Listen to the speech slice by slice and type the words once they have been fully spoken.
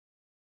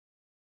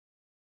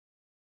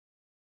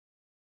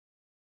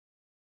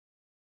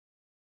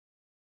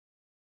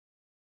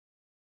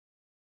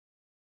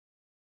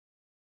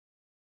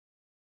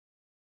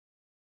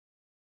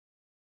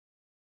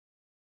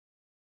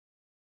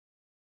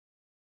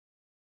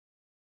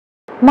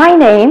My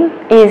name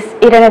is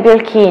Irene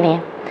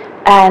Biolchini,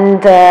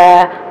 and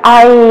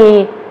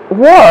I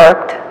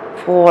worked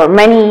for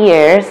many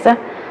years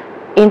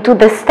into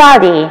the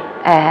study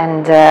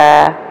and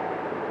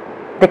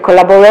the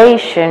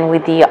collaboration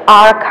with the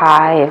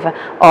archive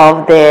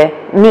of the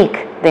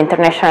MIC, the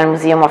International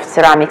Museum of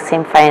Ceramics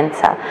in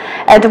Faenza.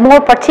 And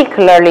more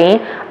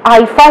particularly,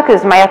 I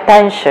focused my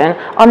attention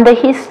on the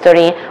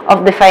history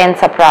of the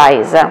Faenza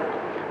Prize.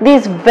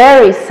 This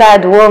very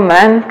sad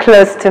woman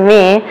close to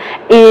me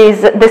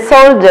is the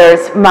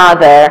soldier's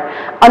mother,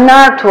 an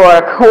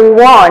artwork who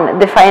won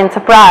the Faenza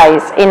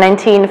Prize in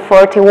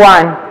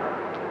 1941.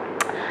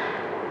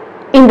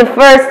 In the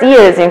first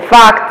years, in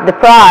fact, the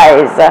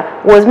prize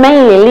was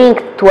mainly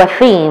linked to a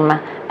theme,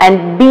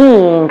 and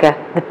being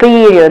the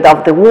period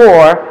of the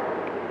war,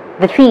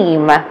 the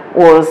theme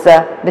was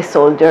the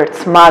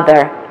soldier's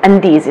mother,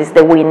 and this is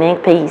the winning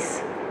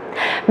piece.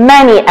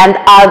 Many and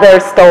other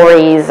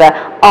stories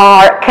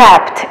are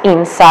kept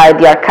inside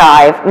the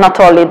archive, not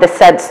only the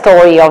sad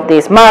story of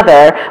this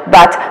mother,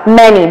 but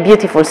many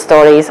beautiful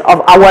stories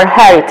of our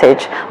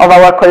heritage, of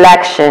our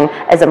collection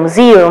as a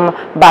museum,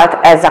 but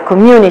as a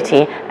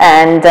community,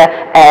 and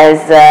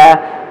as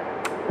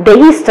the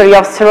history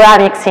of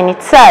ceramics in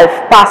itself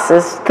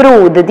passes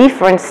through the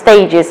different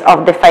stages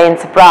of the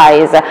Faenza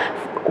Prize,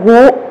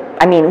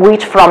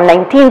 which from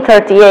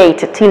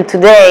 1938 till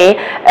today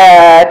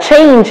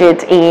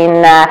changed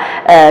in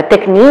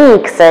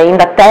techniques, in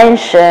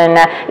attention,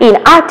 in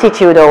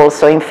attitude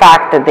also. In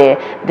fact, the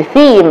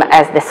theme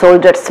as the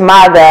soldier's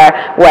mother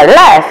were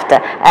left,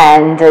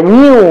 and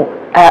new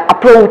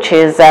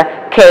approaches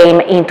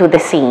came into the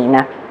scene.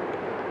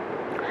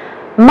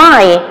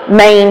 My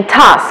main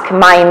task,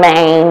 my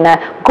main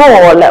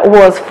goal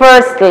was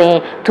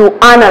firstly to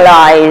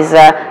analyze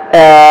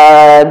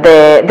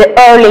the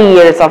early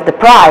years of the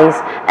prize,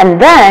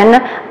 and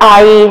then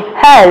I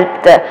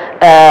helped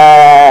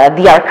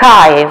the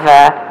archive,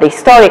 the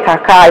historic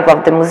archive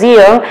of the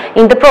museum,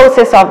 in the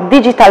process of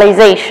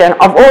digitalization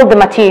of all the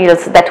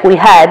materials that we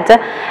had,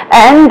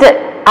 and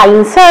I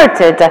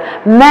inserted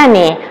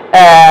many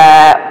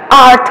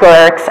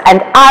artworks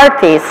and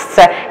artists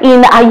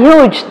in a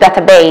huge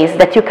database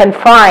that you can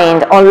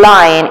find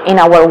online in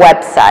our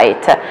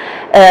website.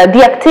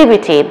 The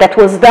activity that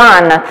was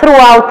done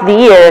throughout the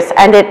years,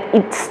 and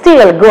it's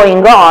still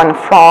going on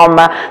from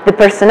the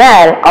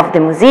personnel of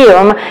the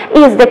museum,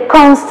 is the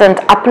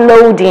constant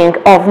uploading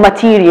of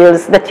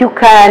materials that you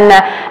can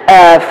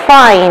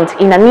find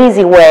in an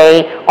easy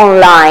way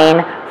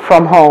online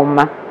from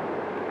home.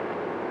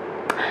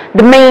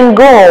 The main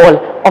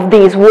goal of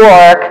this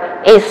work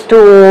is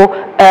to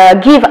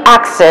give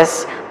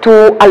access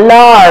to a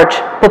large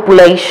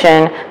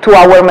population to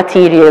our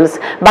materials,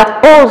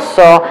 but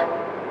also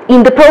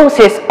in the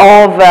process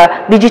of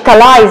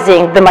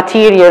digitalizing the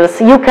materials,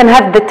 you can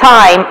have the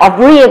time of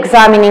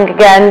re-examining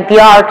again the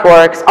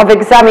artworks, of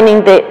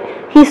examining the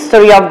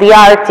history of the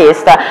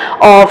artist,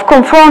 of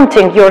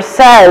confronting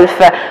yourself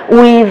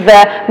with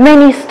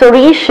many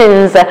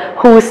historians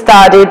who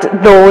studied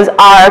those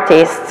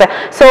artists.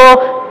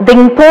 So the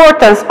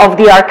importance of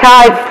the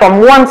archive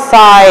from one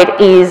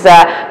side is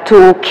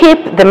to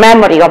keep the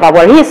memory of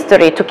our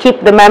history, to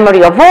keep the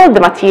memory of all the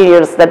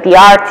materials that the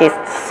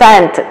artists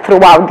sent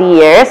throughout the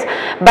years,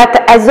 but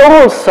as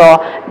also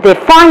the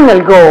final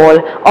goal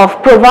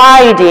of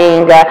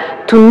providing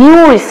to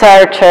new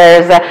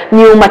researchers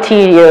new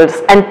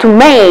materials, and to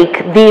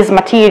make these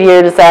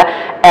materials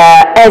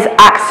as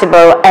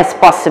accessible as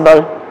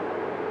possible.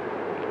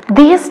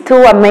 These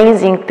two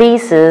amazing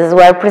pieces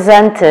were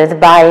presented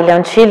by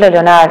Leoncillo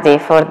Leonardi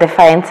for the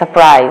Faenza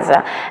Prize,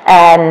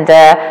 and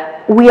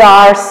we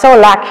are so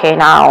lucky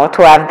now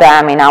to have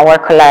them in our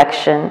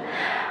collection.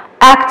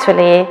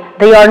 Actually,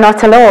 they are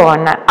not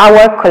alone.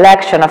 Our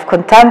collection of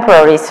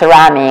contemporary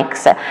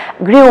ceramics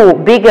grew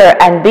bigger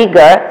and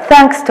bigger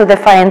thanks to the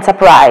Faenza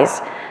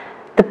Prize.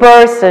 The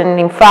person,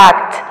 in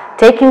fact,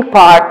 taking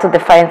part to the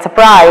Faenza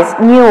Prize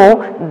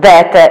knew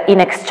that in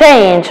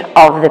exchange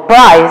of the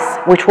prize,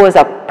 which was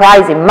a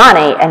prize in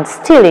money and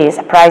still is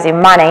a prize in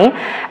money,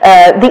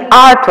 the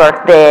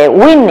artwork, the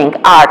winning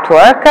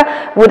artwork,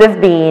 would have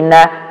been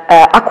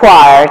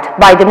acquired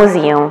by the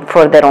museum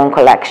for their own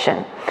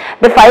collection.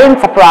 The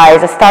Faenza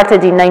Prize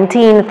started in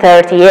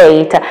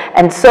 1938,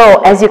 and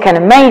so, as you can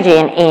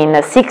imagine,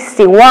 in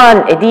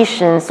 61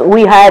 editions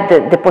we had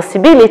the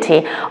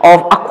possibility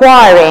of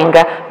acquiring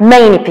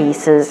many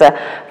pieces.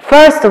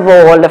 First of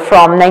all,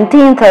 from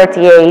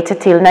 1938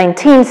 till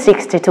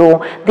 1962,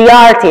 the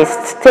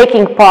artists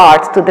taking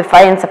part to the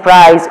Faenza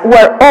Prize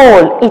were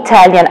all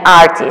Italian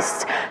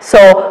artists.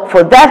 So,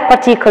 for that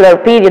particular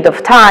period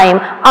of time,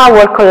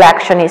 our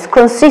collection is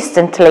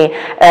consistently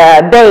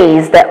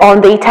based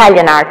on the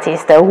Italian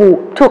artists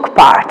who took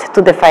part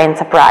to the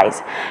Faenza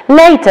Prize.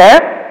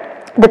 Later,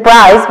 the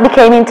prize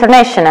became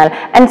international,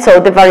 and so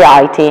the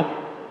variety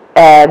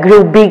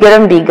grew bigger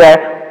and bigger,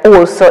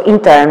 also in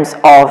terms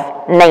of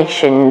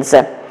nations.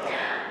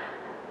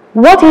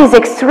 What is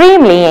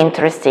extremely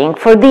interesting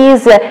for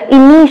these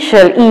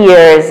initial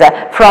years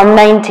from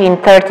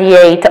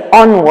 1938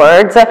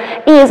 onwards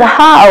is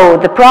how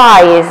the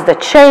prize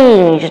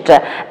changed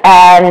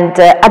and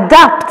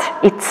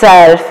adapt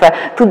itself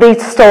to the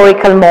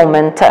historical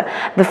moment.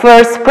 The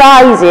first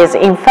prizes,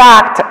 in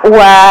fact,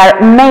 were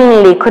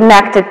mainly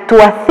connected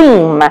to a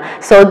theme,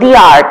 so the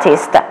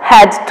artist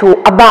had to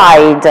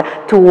abide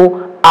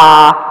to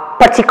a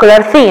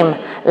particular theme,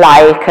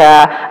 like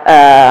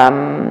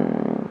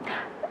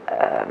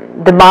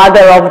the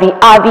Mother of the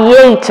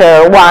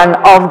Aviator, one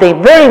of the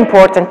very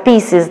important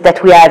pieces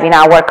that we have in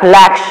our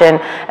collection,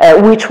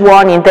 which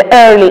won in the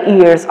early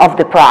years of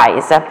the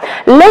prize.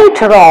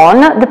 Later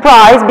on, the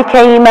prize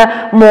became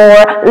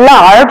more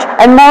large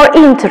and more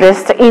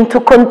interest into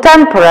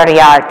contemporary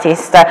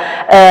artists.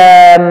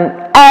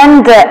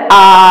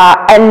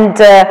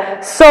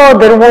 So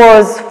there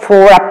was,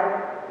 for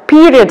a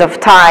period of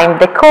time,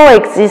 the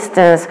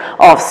coexistence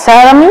of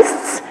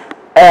ceramists,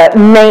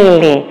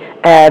 mainly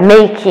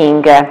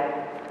making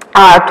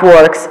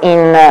artworks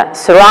in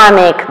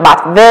ceramic,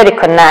 but very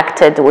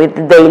connected with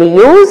daily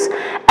use,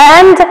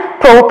 and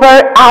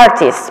proper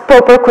artists,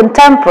 proper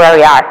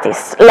contemporary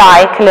artists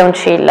like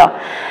Leoncillo.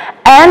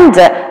 And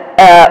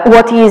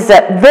what is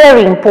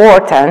very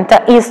important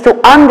is to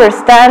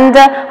understand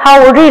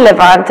how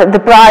relevant the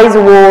prize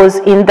was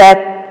in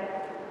that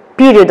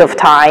period of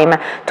time.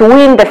 To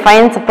win the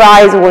Faenza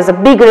Prize was a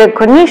big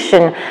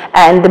recognition,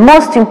 and the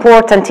most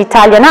important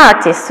Italian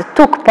artists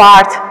took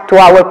part to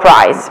our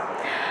prize.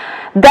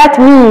 That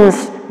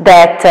means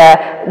that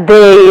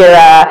their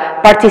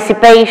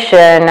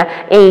participation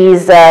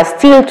is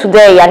still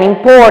today an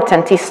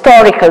important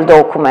historical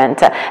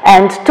document,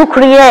 and to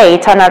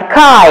create an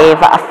archive,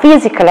 a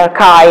physical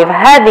archive,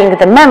 having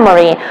the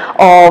memory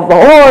of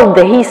all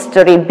the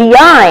history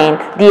behind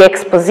the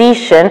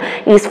exposition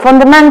is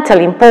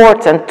fundamentally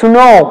important to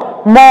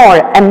know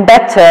more and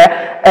better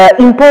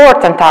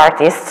important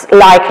artists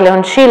like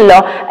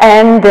Leoncillo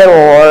and their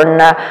own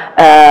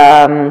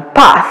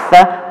path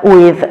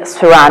with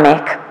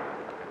ceramic.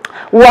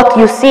 What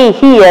you see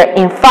here,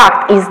 in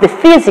fact, is the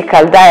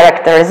physical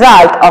direct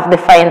result of the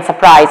Faenza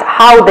Prize,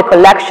 how the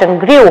collection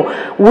grew,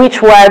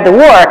 which were the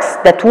works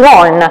that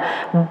won,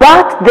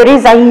 but there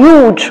is a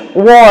huge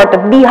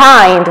work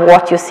behind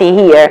what you see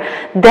here.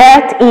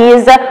 That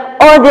is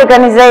all the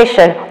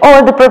organization,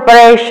 all the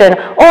preparation,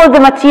 all the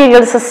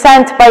materials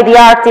sent by the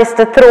artist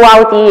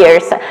throughout the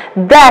years.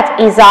 That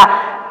is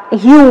a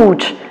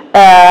huge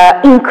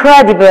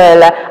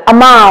incredible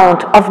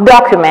amount of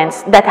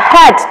documents that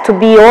had to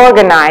be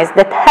organized,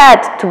 that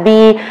had to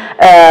be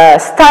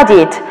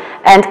studied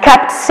and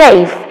kept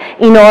safe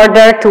in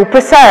order to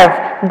preserve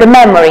the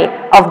memory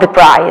of the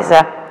prize.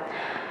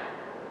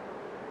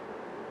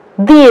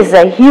 This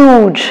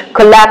huge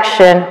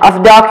collection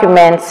of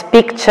documents,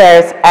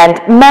 pictures, and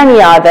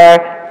many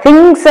other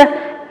things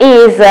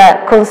is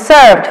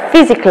conserved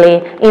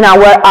physically in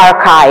our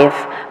archive,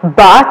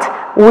 but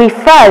we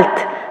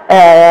felt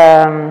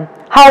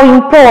how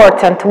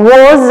important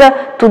was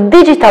to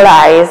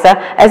digitalize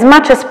as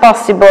much as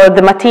possible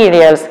the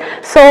materials,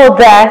 so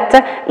that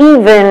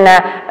even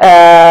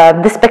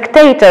the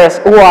spectators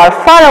who are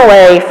far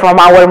away from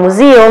our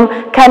museum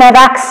can have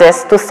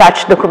access to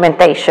such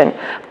documentation.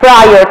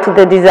 Prior to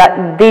the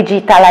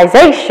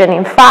digitalization,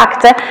 in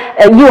fact,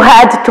 you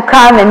had to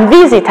come and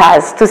visit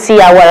us to see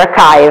our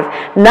archive.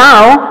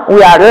 Now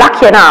we are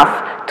lucky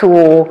enough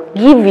to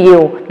give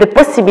you the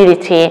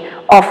possibility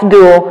of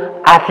doing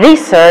a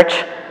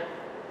research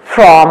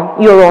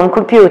from your own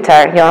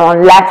computer, your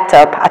own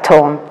laptop at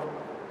home.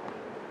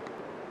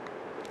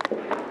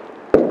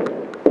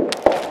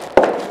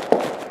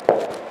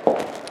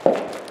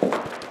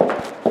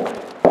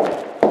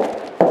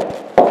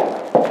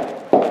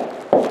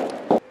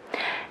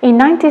 In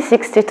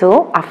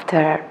 1962,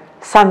 after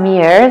some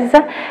years,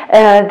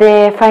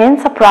 the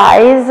Faenza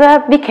Prize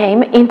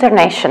became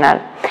international.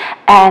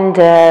 And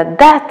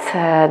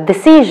that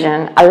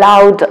decision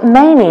allowed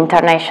many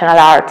international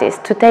artists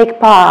to take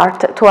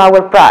part to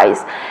our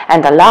prize,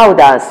 and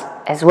allowed us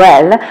as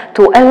well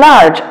to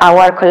enlarge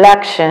our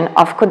collection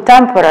of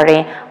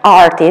contemporary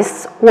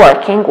artists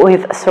working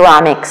with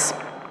ceramics.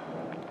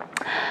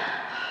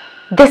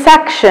 The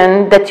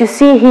section that you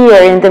see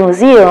here in the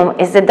museum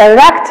is the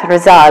direct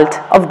result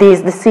of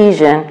this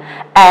decision,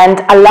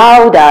 and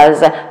allowed us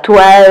to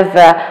have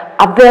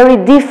a very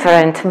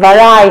different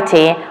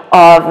variety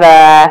of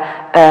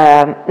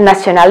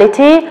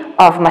nationality,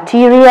 of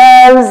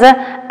materials,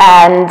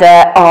 and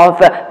of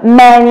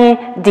many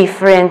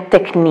different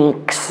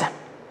techniques.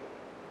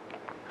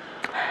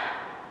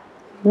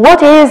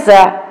 What is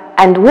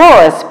and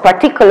was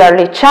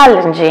particularly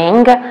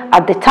challenging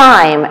at the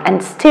time,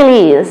 and still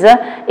is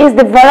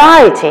the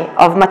variety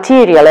of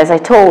material, as I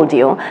told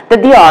you,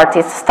 that the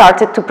artists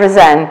started to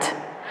present.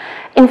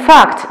 In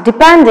fact,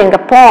 depending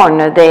upon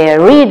the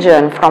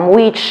region from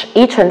which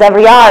each and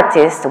every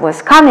artist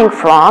was coming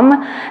from,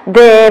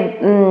 the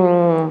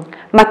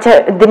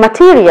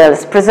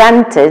materials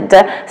presented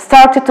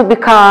started to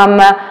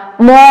become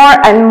more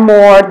and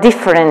more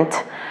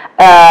different.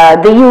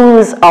 the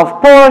use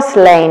of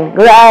porcelain,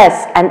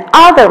 glass, and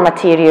other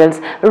materials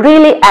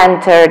really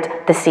entered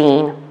the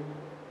scene.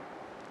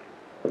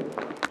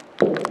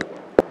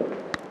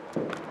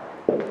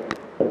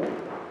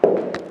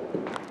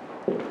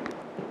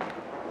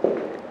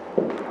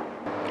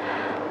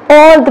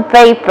 All the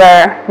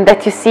paper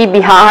that you see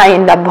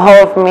behind,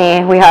 above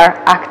me, we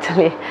are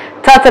actually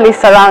totally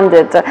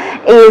surrounded,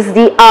 is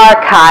the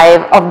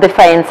archive of the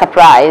Faenza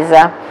Prize.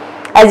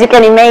 As you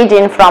can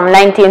imagine, from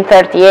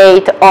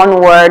 1938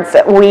 onwards,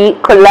 we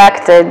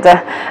collected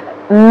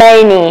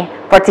many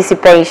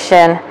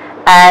participation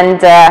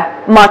and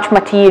much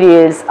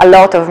materials, a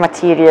lot of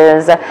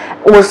materials,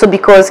 also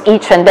because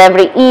each and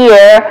every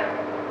year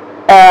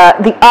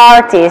the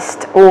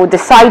artist who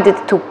decided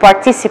to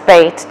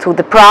participate to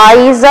the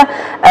prize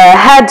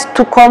had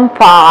to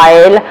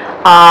compile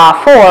a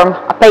form,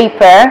 a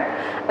paper,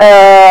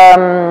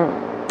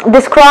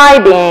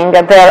 describing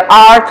their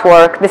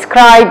artwork,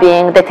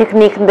 describing the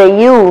technique they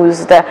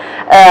used,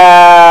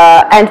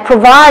 and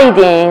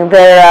providing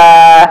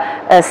their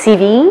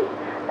CV,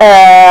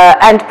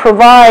 and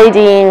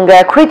providing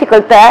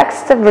critical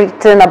text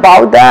written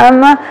about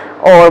them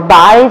or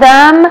by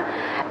them,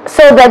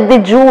 so that the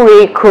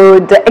jury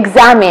could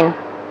examine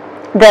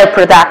their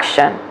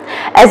production.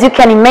 As you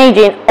can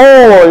imagine,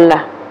 all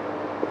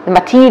the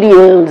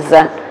materials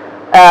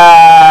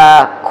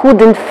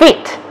couldn't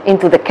fit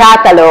into the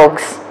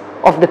catalogs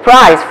of the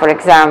prize, for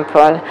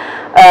example,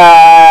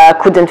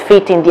 couldn't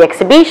fit in the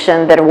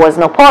exhibition. There was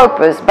no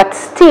purpose, but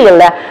still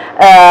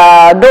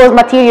those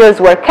materials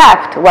were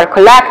kept, were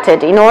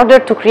collected in order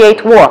to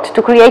create what?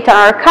 To create an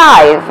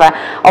archive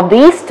of the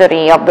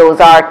history of those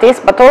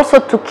artists, but also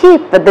to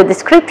keep the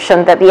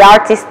description that the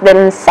artists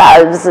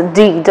themselves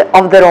did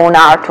of their own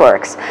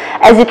artworks.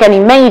 As you can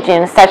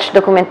imagine, such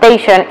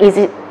documentation is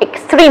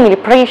extremely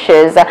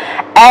precious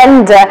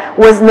and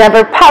was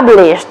never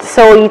published,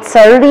 so it's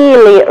a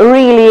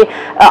really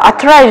a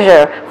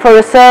treasure for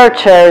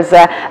researchers,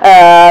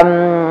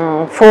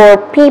 for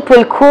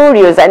people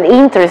curious and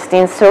interested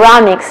in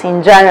ceramics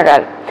in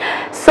general.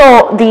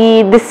 So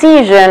the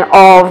decision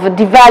of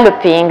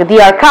developing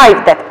the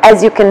archive, that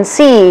as you can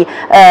see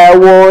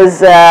was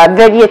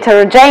very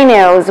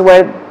heterogeneous,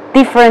 where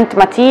different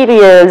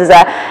materials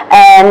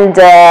and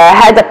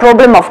had a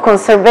problem of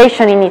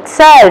conservation in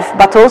itself,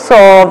 but also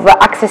of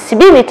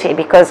accessibility,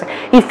 because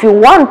if you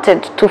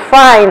wanted to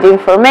find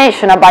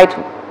information about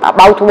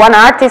one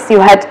artist, you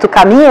had to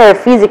come here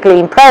physically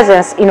in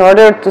presence in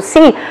order to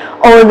see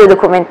all the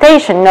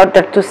documentation, in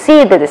order to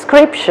see the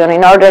description,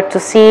 in order to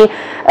see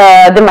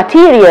the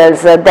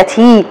materials that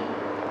he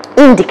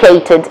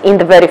indicated in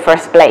the very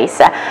first place.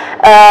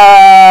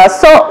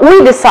 So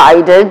we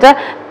decided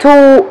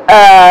to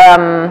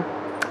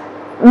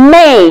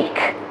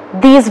make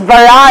this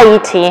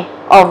variety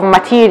of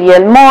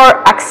material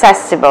more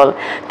accessible,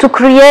 to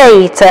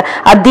create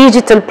a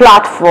digital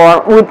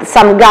platform with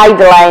some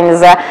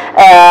guidelines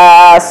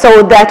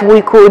so that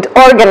we could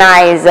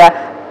organize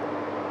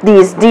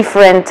these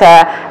different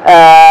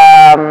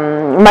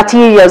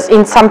materials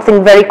in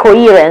something very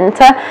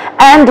coherent,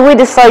 and we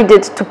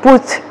decided to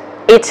put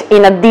it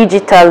in a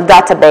digital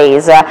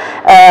database.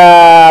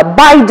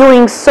 By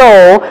doing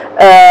so,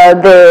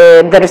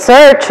 the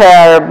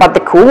researcher, but the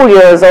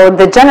curious or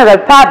the general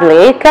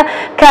public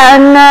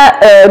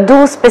can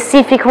do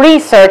specific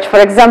research. For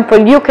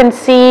example, you can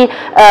see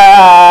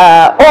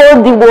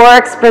all the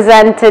works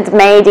presented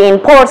made in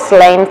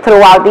porcelain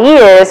throughout the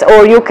years,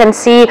 or you can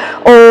see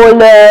all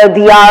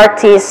the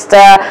artists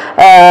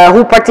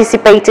who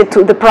participated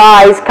to the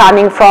prize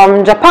coming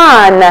from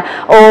Japan,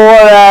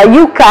 or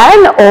you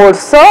can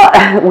also,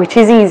 which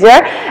is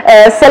easier,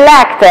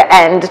 select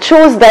and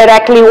choose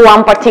directly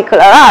one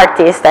particular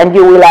artist, and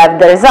you will have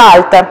the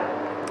result.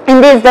 In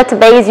this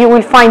database you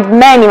will find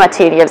many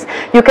materials.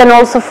 You can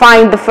also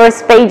find the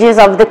first pages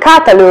of the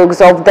catalogs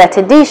of that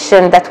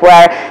edition that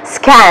were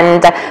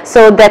scanned,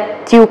 so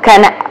that you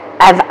can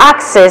have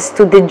access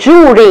to the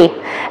jury,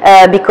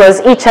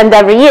 because each and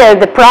every year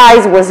the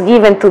prize was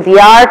given to the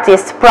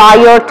artist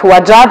prior to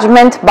a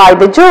judgment by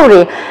the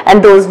jury,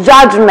 and those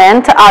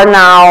judgments are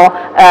now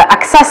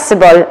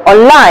accessible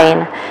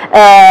online.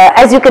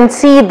 As you can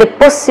see, the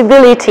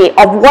possibility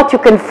of what you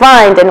can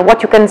find and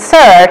what you can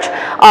search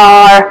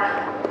are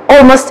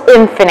almost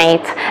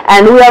infinite,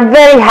 and we are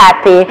very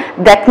happy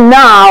that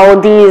now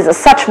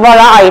such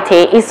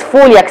variety is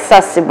fully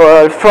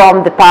accessible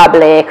from the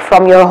public,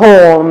 from your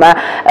home,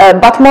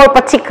 but more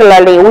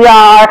particularly we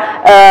are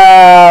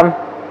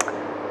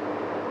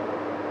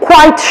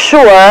quite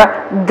sure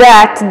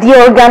that the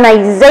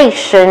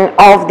organization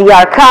of the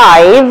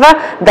archive,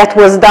 that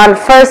was done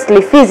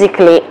firstly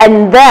physically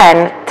and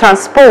then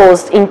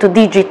transposed into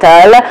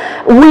digital,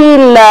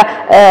 will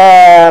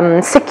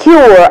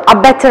secure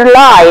a better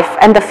life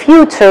and a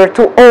future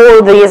to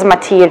all these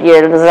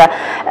materials.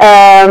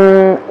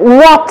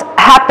 What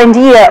happened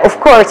here, of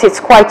course, it's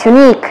quite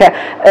unique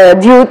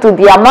due to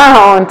the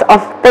amount of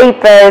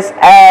papers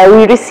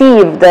we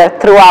received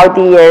throughout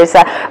the years,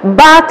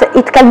 but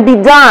it can be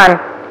done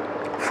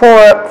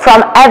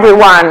from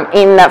everyone,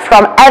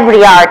 from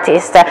every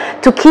artist.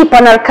 To keep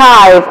an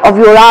archive of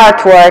your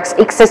artworks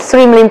is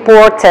extremely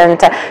important.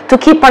 To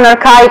keep an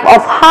archive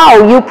of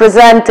how you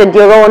presented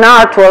your own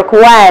artwork,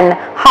 when,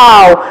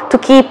 how. To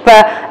keep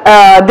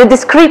the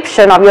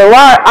description of your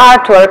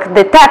artwork,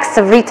 the text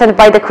written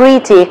by the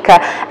critic,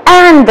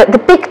 and the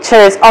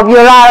pictures of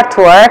your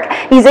artwork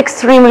is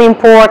extremely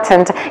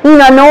important, in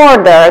an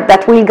order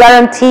that will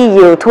guarantee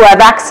you to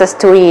have access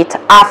to it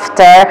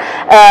after.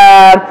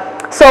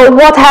 So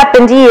what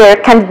happened here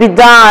can be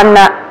done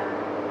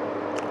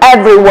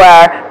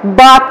everywhere,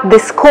 but the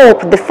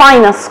scope, the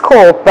final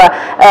scope,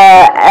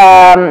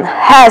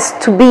 has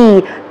to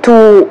be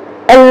to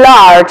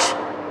enlarge,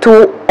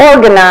 to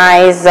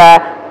organize,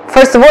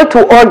 first of all,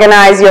 to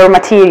organize your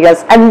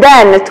materials, and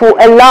then to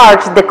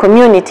enlarge the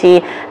community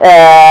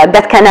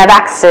that can have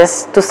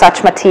access to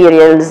such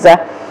materials.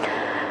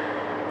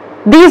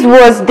 This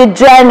was the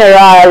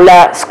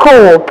general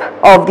scope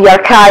of the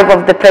archive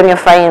of the Premio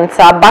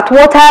Faenza, but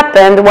what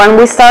happened when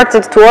we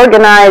started to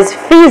organize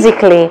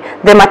physically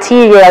the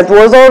materials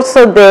was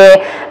also the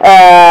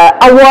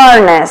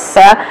awareness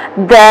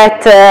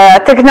that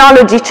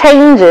technology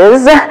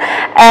changes,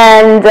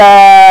 and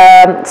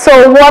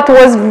so what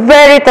was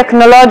very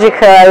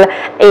technological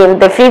in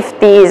the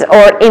 50s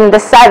or in the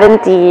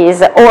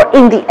 70s or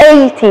in the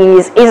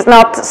 80s is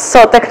not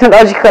so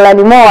technological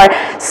anymore.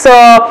 So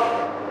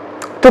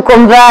to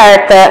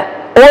convert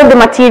all the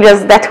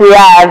materials that we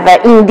have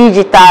in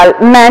digital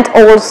meant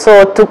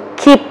also to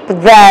keep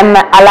them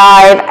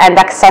alive and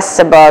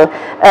accessible.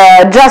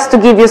 Just to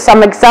give you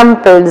some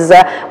examples,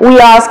 we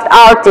asked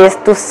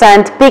artists to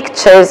send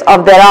pictures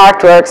of their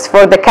artworks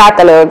for the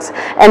catalogs,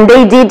 and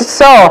they did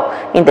so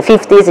in the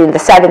 50s, in the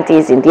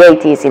 70s, in the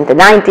 80s, in the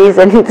 90s,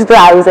 and in the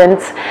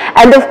 2000s.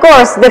 And of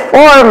course, the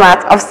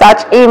format of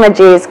such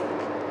images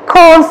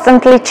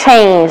constantly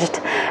changed.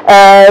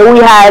 We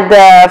had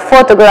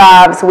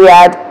photographs, we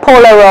had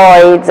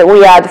Polaroids,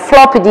 we had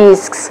floppy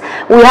disks,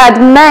 we had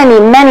many,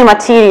 many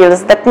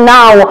materials that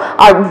now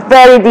are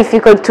very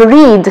difficult to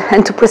read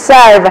and to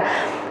preserve.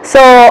 So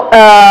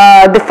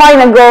the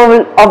final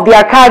goal of the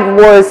archive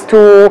was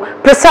to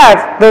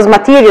preserve those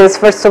materials,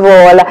 first of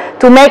all,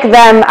 to make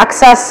them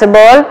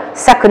accessible,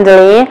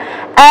 secondly,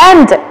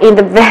 and in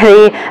the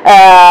very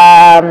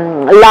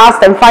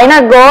last and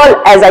final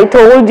goal, as I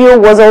told you,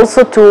 was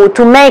also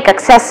to make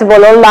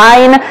accessible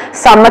online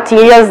some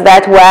materials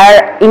that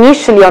were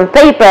initially on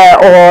paper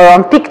or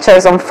on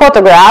pictures, on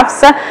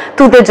photographs,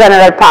 to the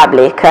general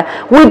public.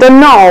 We don't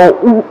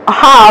know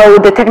how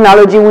the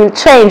technology will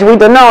change. We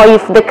don't know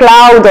if the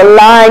cloud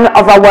online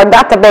of our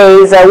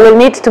database will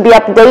need to be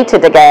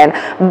updated again.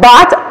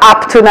 But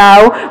up to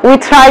now, we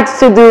tried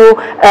to do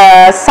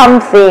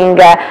something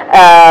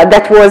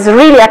that was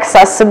really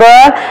accessible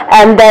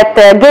and that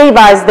gave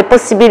us the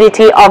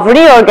possibility of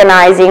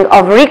reorganizing,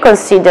 of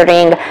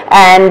reconsidering,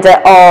 and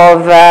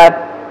of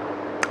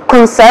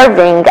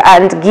conserving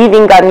and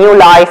giving a new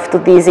life to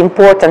this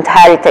important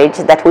heritage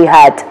that we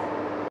had.